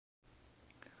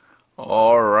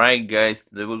Alright guys,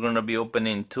 today we're gonna be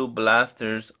opening two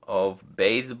blasters of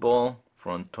baseball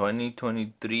from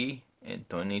 2023 and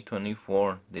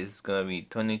 2024. This is gonna be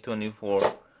 2024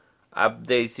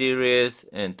 update series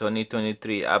and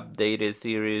 2023 updated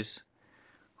series.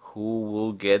 Who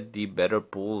will get the better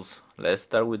pulls? Let's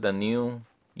start with the new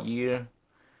year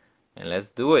and let's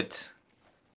do it.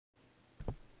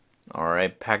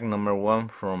 Alright, pack number one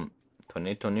from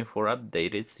 2024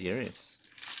 updated series.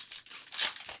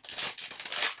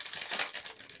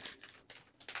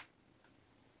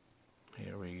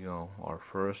 Here we go. Our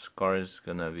first card is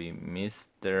gonna be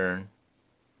Mr.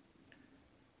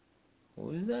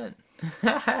 Who is that?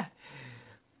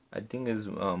 I think it's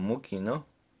Mookie, no?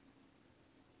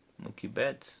 Mookie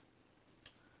Betts.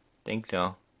 Think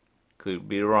so. Could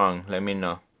be wrong. Let me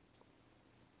know.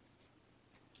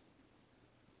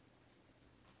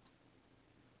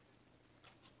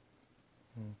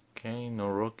 Okay, no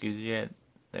rookies yet.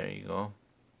 There you go.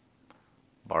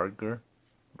 Barker,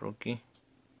 rookie.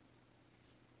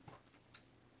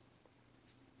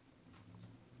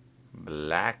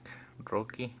 Black,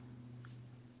 rookie.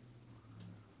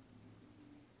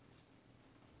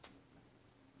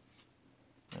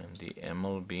 And the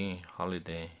MLB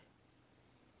Holiday,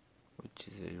 which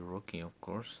is a rookie, of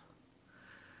course.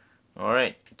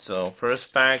 Alright, so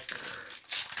first pack.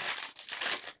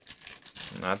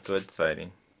 Not too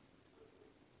exciting.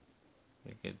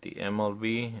 We get the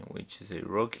MLB, which is a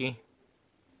rookie.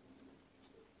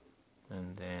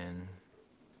 And then,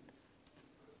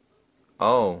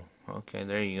 oh, okay,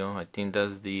 there you go. I think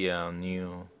that's the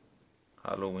new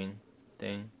Halloween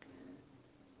thing.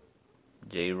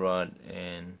 J-Rod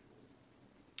and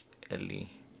Ellie.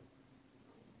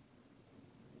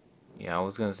 Yeah, I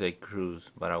was gonna say Cruz,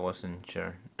 but I wasn't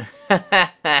sure.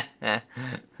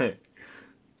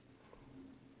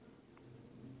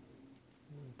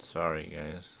 Sorry,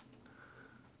 guys.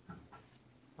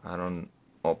 I don't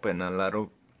open a lot of.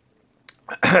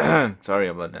 Sorry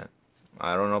about that.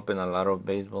 I don't open a lot of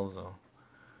baseball, so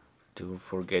do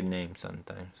forget names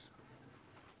sometimes.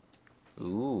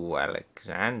 Ooh,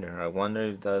 Alexander. I wonder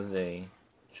if that's a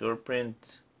short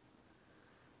print.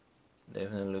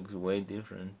 Definitely looks way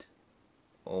different.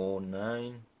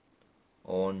 09.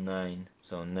 09.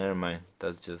 So never mind.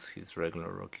 That's just his regular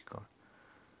rookie card.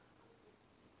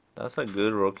 That's a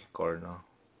good rookie card now.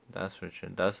 That's for sure.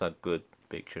 That's a good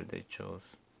picture they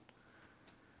chose.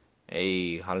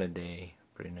 A Holiday.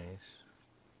 Pretty nice.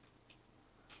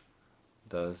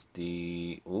 Does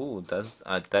the that's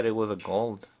I thought it was a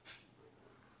gold.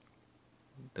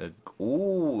 It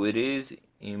is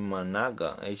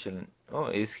Imanaga Asian. Oh,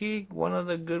 is he one of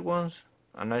the good ones?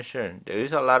 I'm not sure. There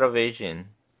is a lot of Asian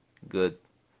good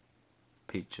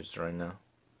pictures right now.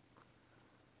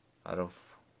 Out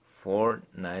of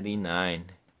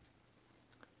 499.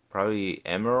 Probably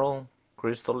emerald,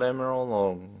 crystal emerald,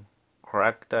 or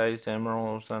cracked ice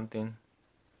emerald or something.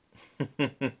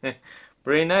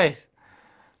 Pretty nice.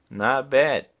 Not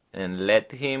bad. And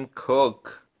let him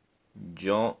cook.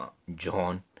 John.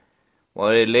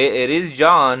 Well, it is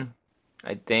John,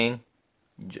 I think.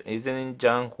 Isn't it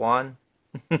John Juan?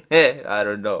 I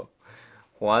don't know.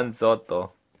 Juan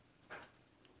Soto.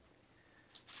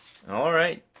 All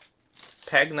right.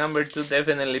 Pack number two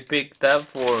definitely picked up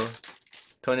for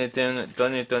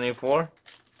 2024.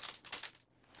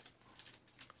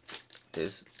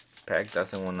 This pack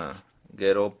doesn't want to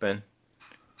get open.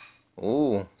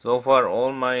 Ooh, so far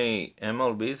all my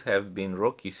MLBs have been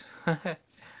rookies.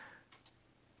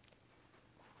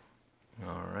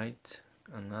 Alright,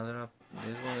 another up.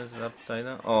 This one is upside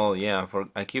down. Oh yeah,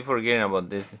 I keep forgetting about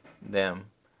this damn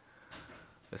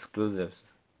exclusives.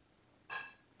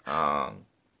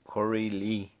 Corey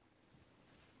Lee.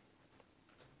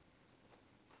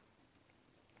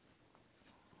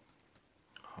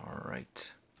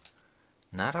 Alright.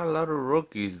 Not a lot of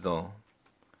rookies though.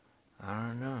 I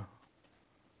don't know.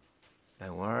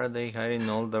 Like, why are they hiding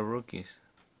all the rookies?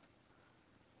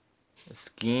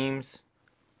 Schemes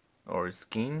or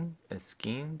skins?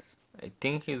 I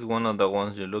think he's one of the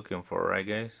ones you're looking for, right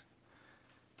guys?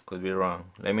 Could be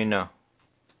wrong. Let me know.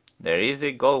 There is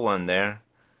a gold one there.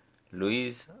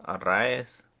 Luis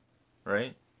Arraez,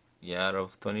 right? Yeah, out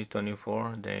of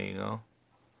 2024. There you go.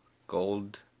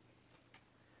 Gold.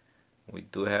 We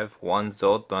do have Juan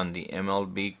Soto on the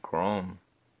MLB Chrome.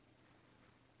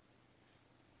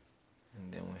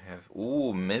 And then we have,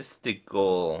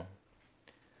 mystical.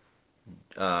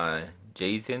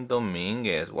 Jason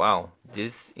Dominguez. Wow,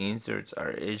 these inserts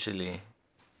are actually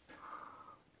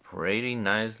pretty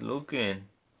nice looking.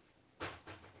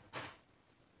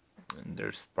 And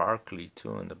they're sparkly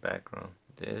too in the background.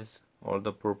 All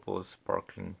the purple is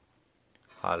sparkling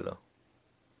Hollow.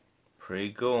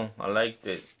 Pretty cool. I liked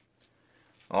it.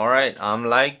 Alright, I'm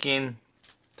liking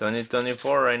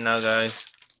 2024 right now, guys.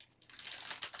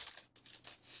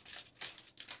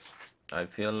 I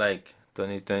feel like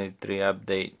 2023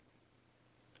 update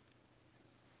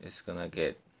is gonna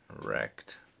get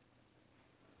wrecked.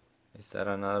 Is that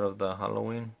another of the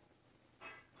Halloween?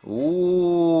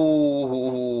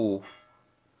 Ooh!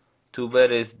 Too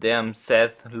bad it's damn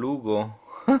Seth Lugo.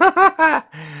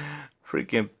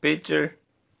 Freaking picture.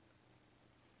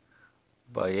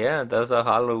 But yeah, that's a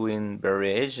Halloween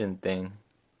variation thing.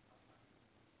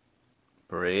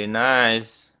 Pretty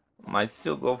nice. Might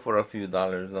still go for a few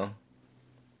dollars though.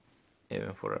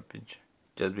 Even for a picture.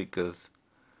 Just because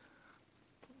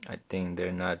I think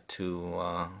they're not too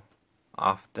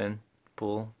often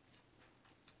pulled.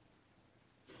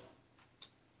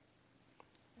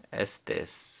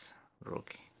 Estes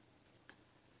rookie.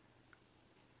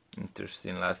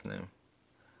 Interesting last name.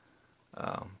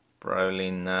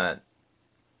 Probably not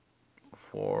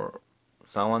for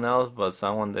someone else, but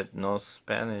someone that knows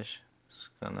Spanish. It's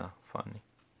kind of funny.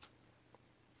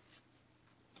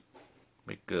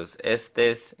 Because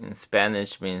estes in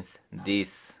Spanish means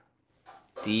this.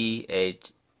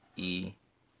 Theis.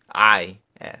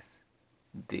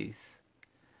 This.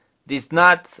 These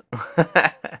nuts.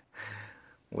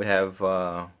 We have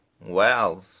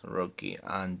Wells rookie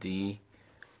and the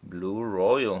Blue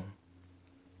Royal.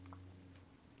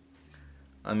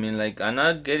 I mean, like, I'm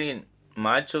not getting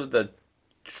much of the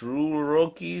true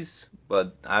rookies,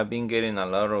 but I've been getting a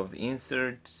lot of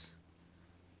inserts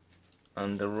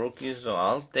on the rookies, so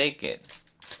I'll take it.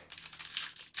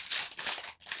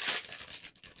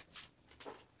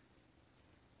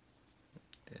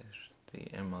 There's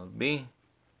the MLB.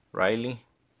 Riley.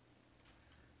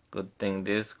 Good thing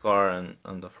this car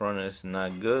on the front is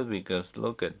not good, because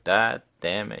look at that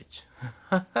damage.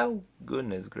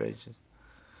 Goodness gracious.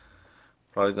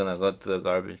 Probably gonna go to the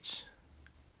garbage.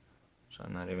 So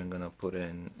I'm not even gonna put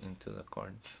it into the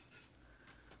cards.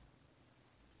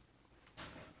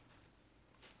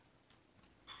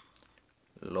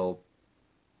 Lo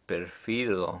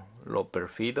perfido. Lo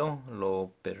perfido.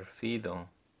 Lo perfido.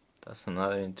 That's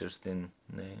another interesting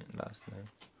name, last name.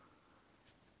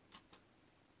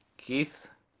 Keith.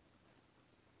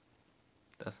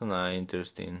 That's another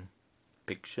interesting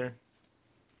picture.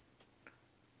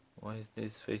 Why is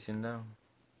this facing down?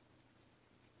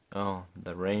 Oh,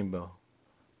 the rainbow.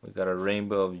 We got a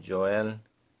rainbow of Joel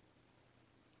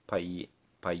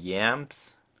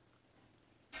Payamps.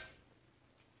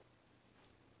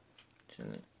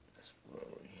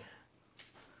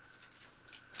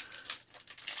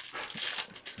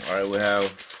 Alright, we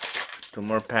have 2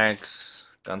 more packs.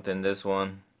 Counting this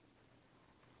one.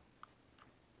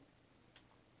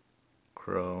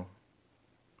 Crow.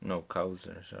 No,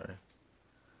 Cowser, sorry.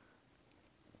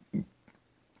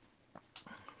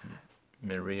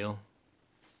 Muriel.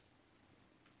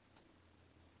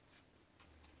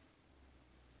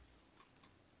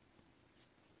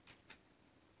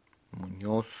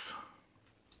 Muñoz.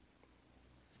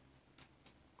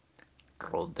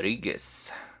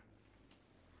 Rodriguez.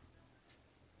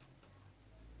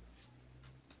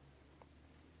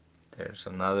 There's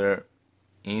another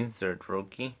insert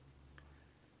rookie.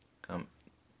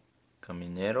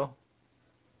 Caminero.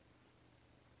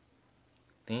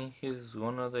 I think he's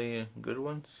one of the good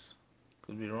ones.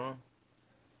 Could be wrong.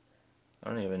 I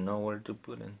don't even know where to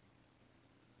put him.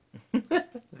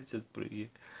 Let's just put it here.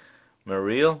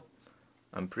 Mariel.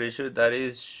 I'm pretty sure that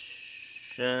is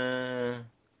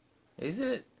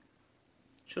it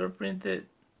short printed?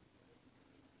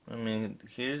 I mean,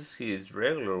 here's his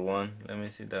regular one. Let me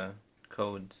see the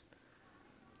codes.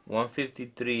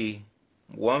 153,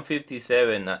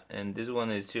 157, and this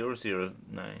one is 009.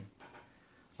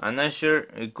 I'm not sure.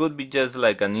 It could be just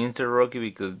like an insert rookie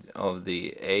because of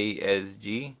the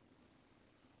ASG.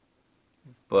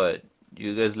 But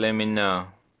you guys let me know.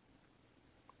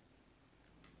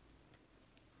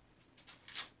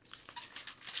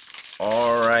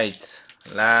 Alright,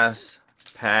 last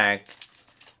pack,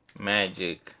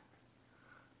 Magic.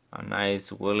 A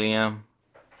nice William.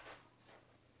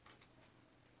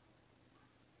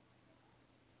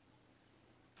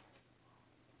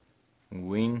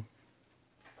 Win.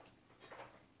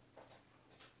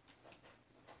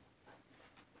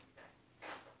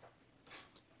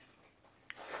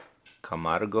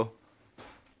 Camargo.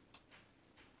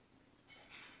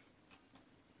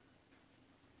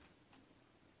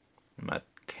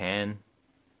 McCann.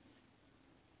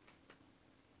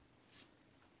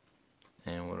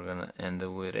 And we're gonna end it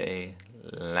with a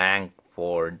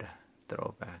Langford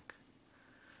throwback.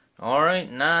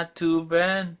 Alright, not too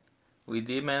bad. we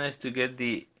did manage to get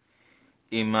the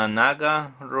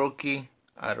Imanaga rookie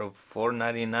out of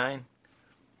 4.99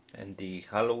 and the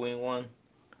Halloween one.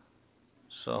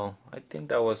 So I think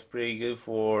that was pretty good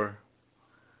for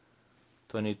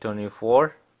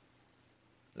 2024.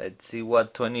 Let's see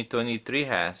what 2023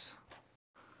 has.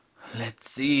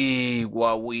 Let's see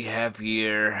what we have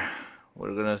here.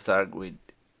 We're gonna start with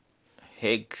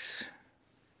Hicks.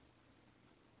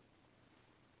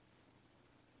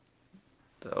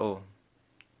 Oh,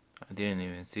 I didn't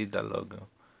even see the logo.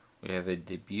 We have a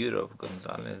debut of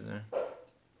Gonzalez there.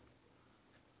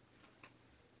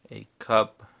 A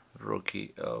Cup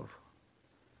rookie of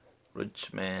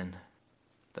Richmond.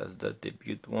 That's the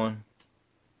debut one.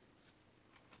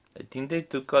 I think they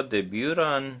took out debut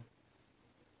on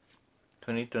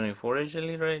 2024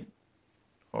 actually, right?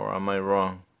 Or am I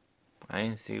wrong? I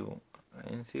didn't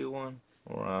see one,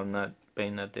 or I'm not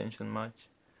paying attention much.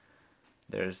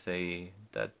 There's a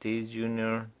Tatis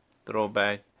Jr.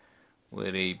 throwback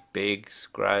with a big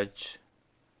scratch,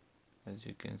 as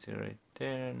you can see right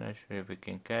there. Not sure if we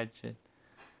can catch it,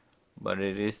 but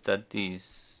it is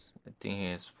Tatis. I think he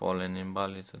has fallen in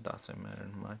Bali, so it doesn't matter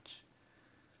much.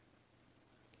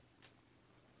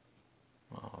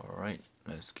 Alright,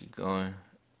 let's keep going.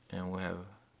 And we have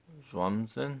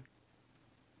Swanson.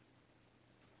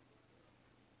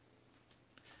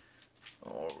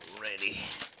 Already.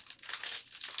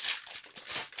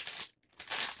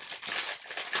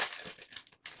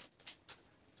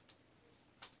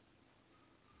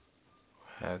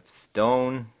 Have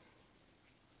Stone.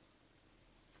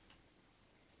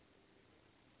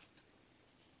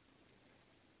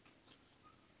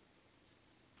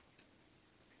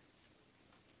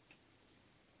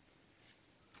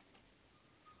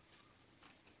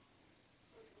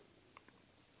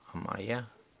 Amaya.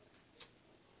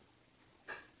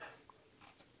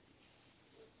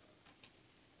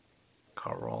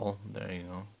 Carroll, there you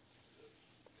go.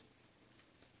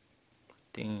 I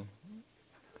think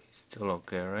he's still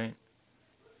okay, right?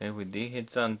 Okay, we did hit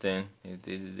something.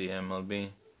 This is the MLB.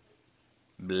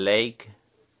 Blake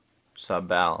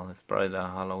Sabal. It's probably the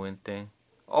Halloween thing.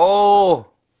 Oh!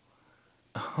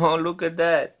 Oh, look at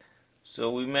that.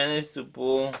 So we managed to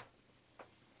pull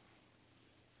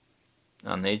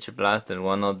an H Blaster,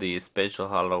 one of the special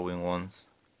Halloween ones.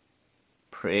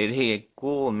 Pretty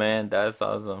cool, man. That's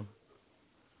awesome.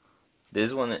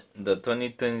 This one, the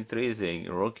 2023 is a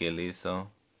rookie elite, so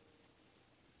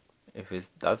if it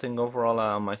doesn't go for all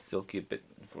out, I might still keep it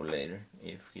for later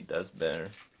if he does better.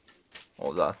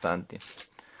 Oh, that's Santi.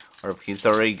 Or if he's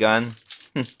already gone,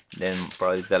 then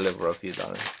probably sell it for a few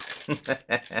dollars.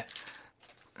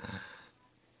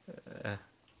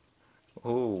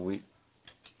 Oh,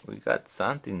 we got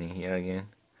something in here again.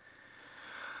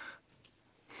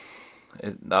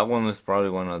 That one is probably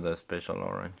one of the special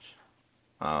orange.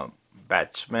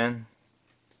 Batchman.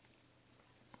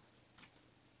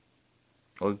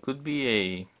 Or it could be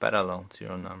a parallel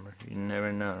serial number. You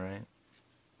never know, right?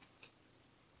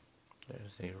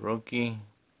 There's a rookie.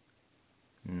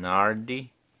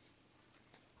 Nardi.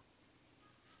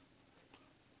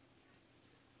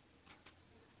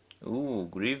 Ooh,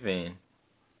 Griffin.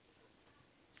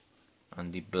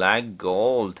 And the black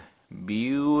gold.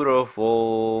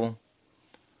 Beautiful.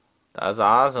 That's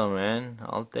awesome, man.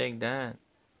 I'll take that.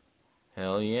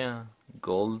 Hell yeah.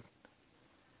 Gold.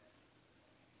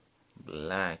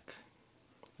 Black.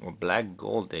 Or black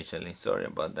gold, actually. Sorry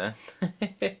about that.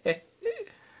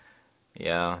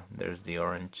 Yeah, there's the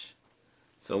orange.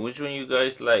 So which one you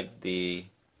guys like? The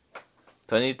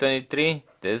 2023?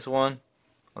 This one?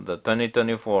 Or the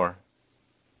 2024?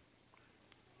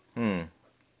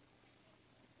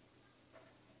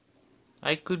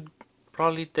 I could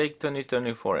probably take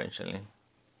 2024 actually.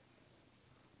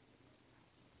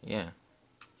 Yeah.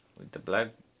 With the black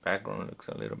background looks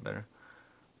a little better.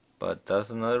 But that's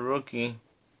another rookie.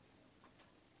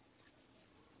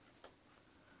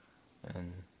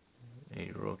 And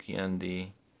a rookie on the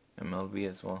MLB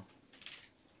as well.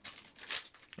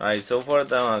 Alright, so far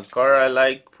the card I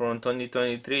like from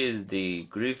 2023 is the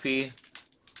Griffey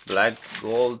black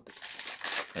gold,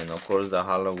 and of course the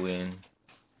Halloween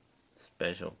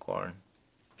special card.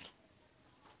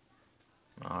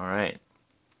 Alright,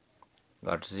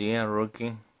 Garcia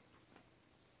rookie,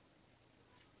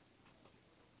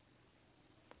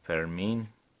 Fermin,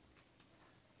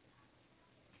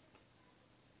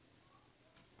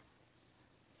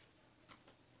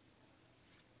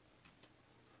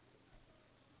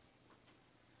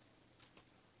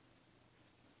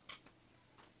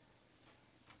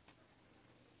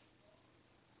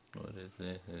 what is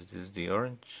this? Is this the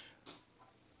orange?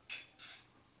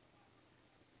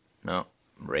 No,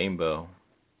 rainbow.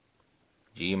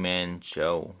 G-Man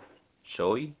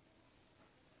Choi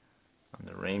on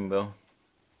the rainbow.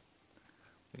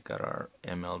 We got our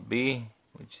MLB,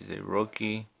 which is a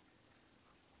rookie,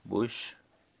 Bush.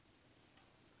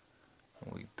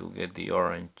 We do get the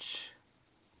orange,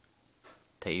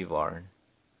 Tavar.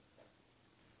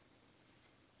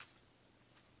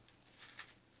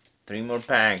 3 more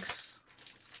packs.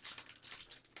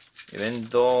 Even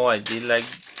though I did like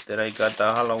that I got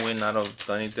the Halloween out of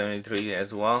 2023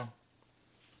 as well,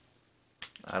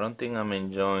 I don't think I'm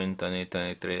enjoying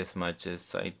 2023 as much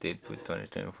as I did with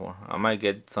 2024. I might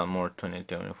get some more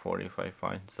 2024 if I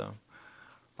find some.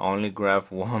 I only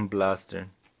grabbed one blaster.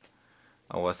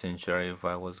 I wasn't sure if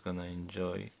I was gonna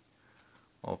enjoy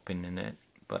opening it,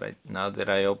 but now that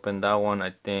I opened that one,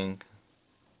 I think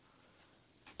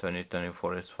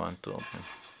 2024 is fun to open.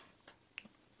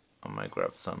 I might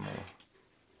grab some more.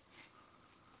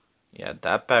 Yeah,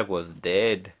 that pack was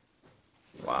dead.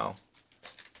 Wow.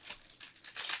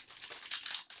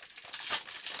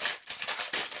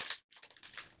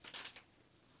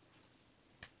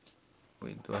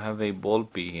 We do have a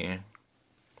Volpe here.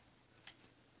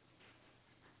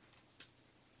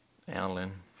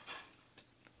 Allen.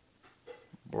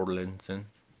 Burlinson.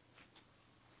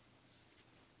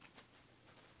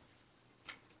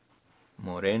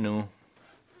 Moreno.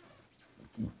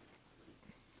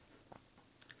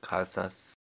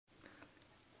 Casas.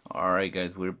 Alright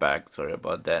guys, we're back. Sorry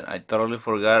about that. I totally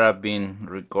forgot I've been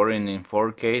recording in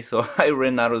 4K, so I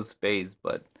ran out of space,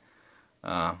 but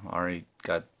already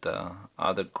got the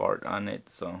other card on it,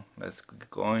 so let's keep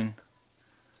going.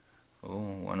 Oh,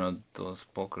 one of those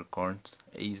poker cards.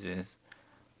 Aces.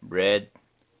 Red.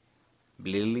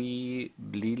 Blily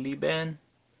band.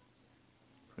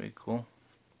 Pretty cool.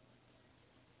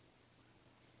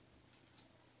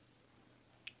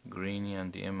 Greeny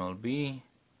on the MLB.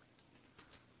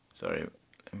 Sorry,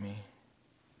 let me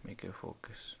make it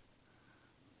focus.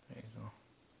 There you go.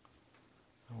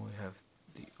 And we have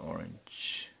the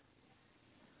orange.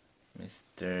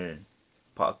 Mr.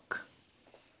 Puck.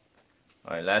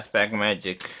 Alright, last pack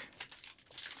magic.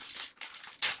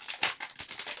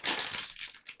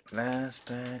 Last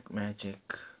pack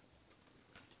magic.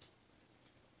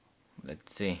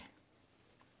 Let's see.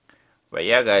 But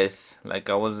yeah guys, like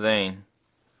I was saying,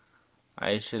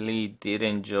 I actually did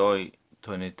enjoy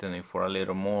 2024 a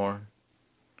little more.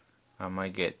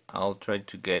 I'll try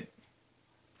to get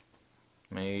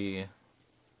maybe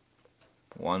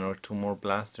 1 or 2 more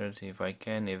blasters if I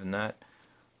can. If not,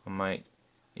 I might,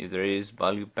 if there is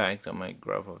value packs, I might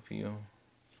grab a few.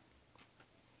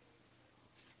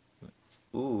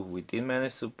 Ooh, we did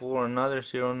manage to pull another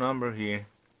 0 number here.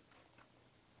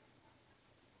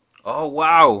 Oh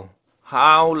wow!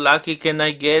 How lucky can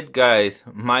I get, guys?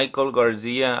 Michael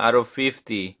Garcia out of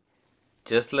 50.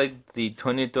 Just like the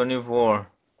 2024.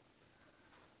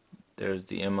 There's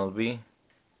the MLB.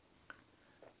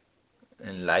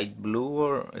 And light blue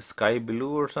or sky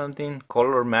blue or something.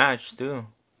 Color match too.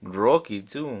 Rocky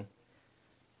too.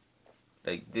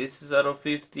 Like this is out of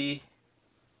 50.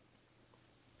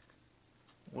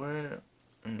 Where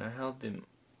in the hell did...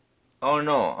 Oh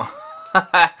no.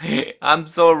 I'm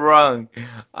so wrong.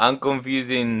 I'm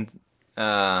confusing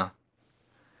another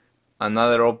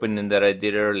opening that I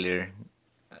did earlier.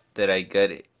 That I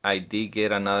did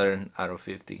get another out of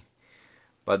 50.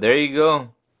 But there you go.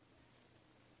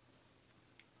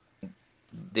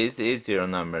 This is 0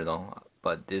 number though.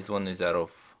 But this one is out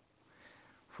of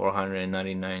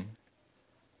 499.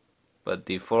 But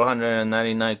the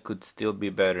 499 could still be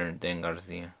better than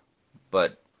Garcia.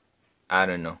 But I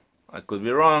don't know. I could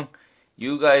be wrong.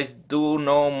 You guys do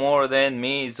know more than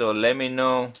me, so let me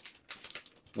know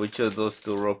which of those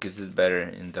 2 rookies is better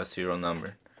in the 0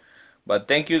 number. But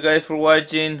thank you guys for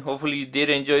watching. Hopefully you did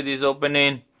enjoy this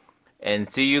opening. And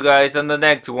see you guys on the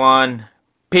next one.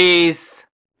 Peace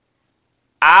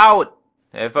out.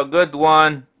 Have a good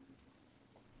one.